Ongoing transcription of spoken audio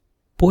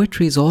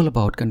Poetry is all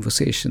about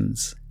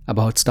conversations,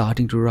 about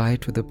starting to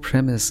write with a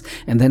premise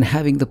and then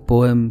having the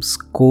poem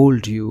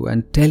scold you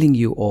and telling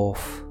you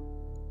off.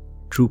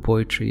 True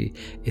poetry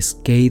is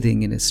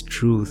scathing in its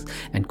truth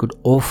and could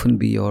often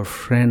be your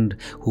friend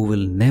who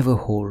will never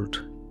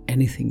hold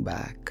anything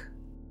back.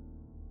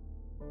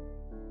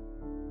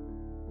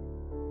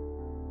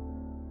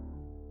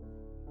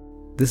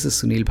 This is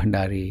Sunil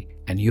Bhandari,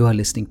 and you are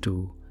listening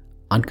to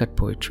Uncut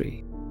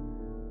Poetry.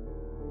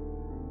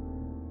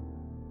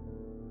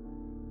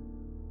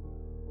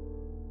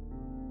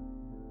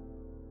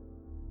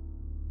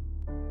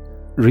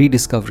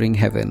 Rediscovering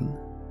Heaven.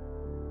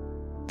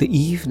 The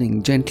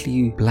evening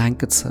gently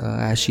blankets her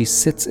as she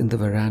sits in the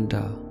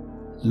veranda,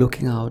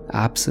 looking out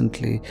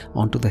absently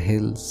onto the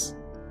hills,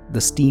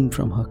 the steam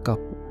from her cup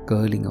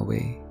curling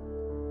away.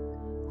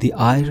 The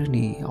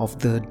irony of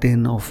the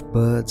din of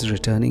birds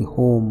returning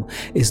home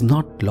is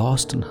not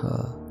lost on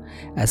her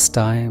as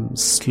time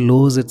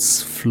slows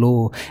its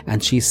flow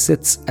and she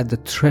sits at the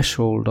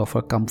threshold of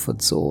her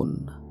comfort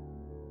zone.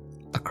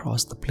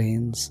 Across the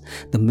plains,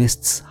 the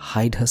mists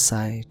hide her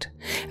sight,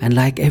 and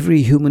like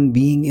every human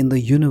being in the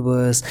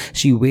universe,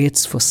 she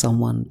waits for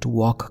someone to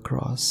walk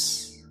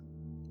across.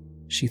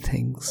 She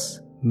thinks,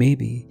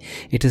 maybe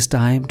it is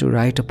time to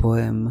write a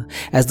poem,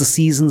 as the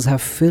seasons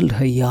have filled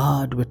her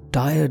yard with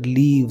tired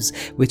leaves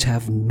which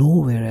have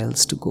nowhere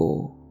else to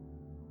go.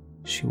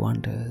 She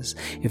wonders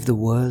if the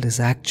world is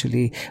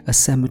actually a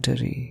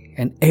cemetery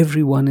and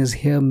everyone is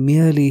here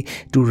merely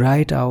to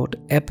write out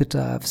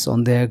epitaphs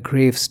on their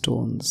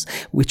gravestones,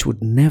 which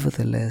would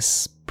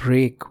nevertheless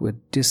break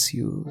with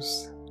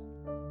disuse.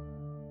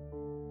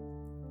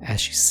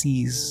 As she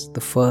sees the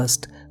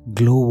first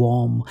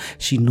glowworm,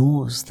 she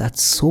knows that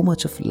so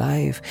much of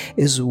life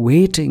is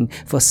waiting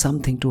for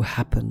something to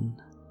happen.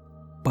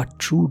 But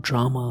true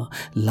drama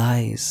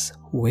lies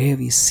where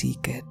we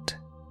seek it.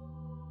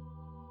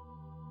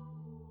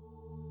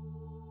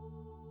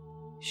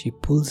 She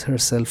pulls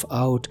herself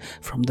out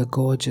from the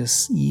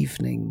gorgeous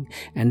evening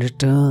and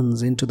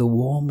returns into the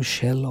warm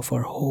shell of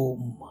her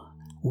home,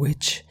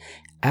 which,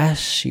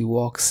 as she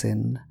walks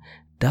in,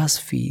 does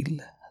feel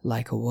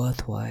like a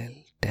worthwhile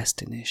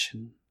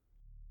destination.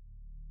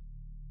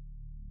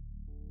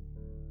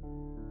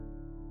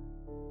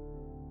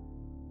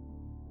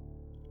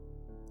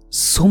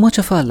 So much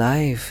of our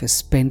life is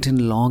spent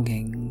in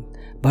longing,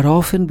 but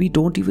often we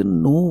don't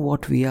even know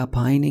what we are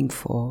pining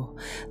for.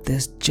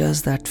 There's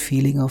just that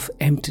feeling of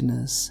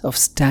emptiness, of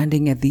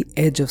standing at the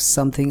edge of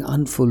something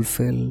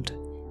unfulfilled.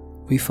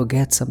 We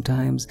forget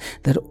sometimes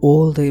that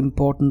all the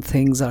important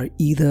things are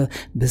either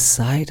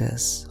beside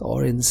us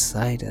or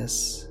inside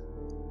us.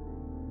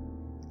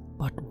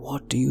 But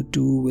what do you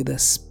do with a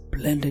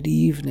splendid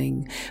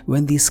evening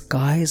when the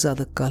skies are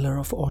the color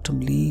of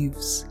autumn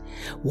leaves?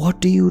 What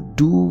do you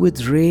do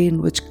with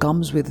rain which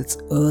comes with its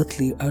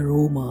earthly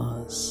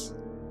aromas?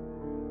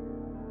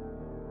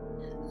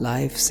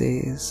 Life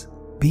says,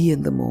 be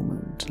in the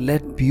moment.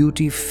 Let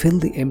beauty fill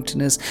the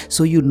emptiness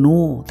so you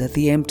know that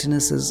the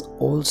emptiness is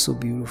also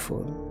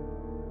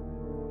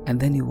beautiful. And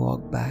then you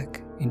walk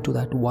back into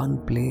that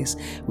one place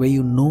where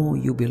you know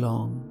you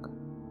belong.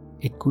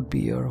 It could be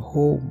your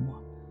home,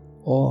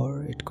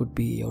 or it could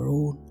be your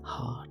own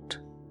heart.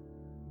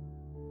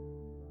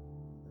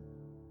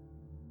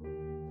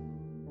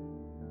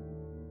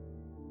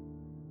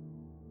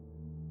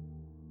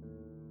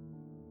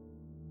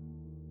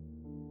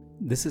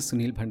 This is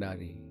Sunil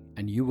Bhandari,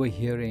 and you were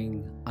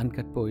hearing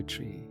Uncut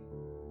Poetry.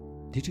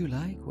 Did you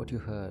like what you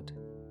heard?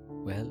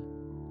 Well,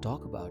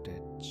 talk about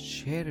it.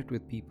 Share it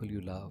with people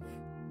you love.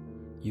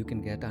 You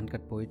can get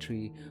Uncut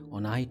Poetry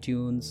on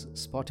iTunes,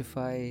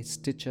 Spotify,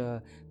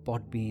 Stitcher,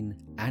 Podbean,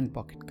 and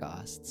Pocket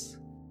Casts.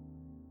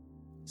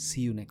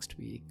 See you next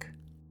week.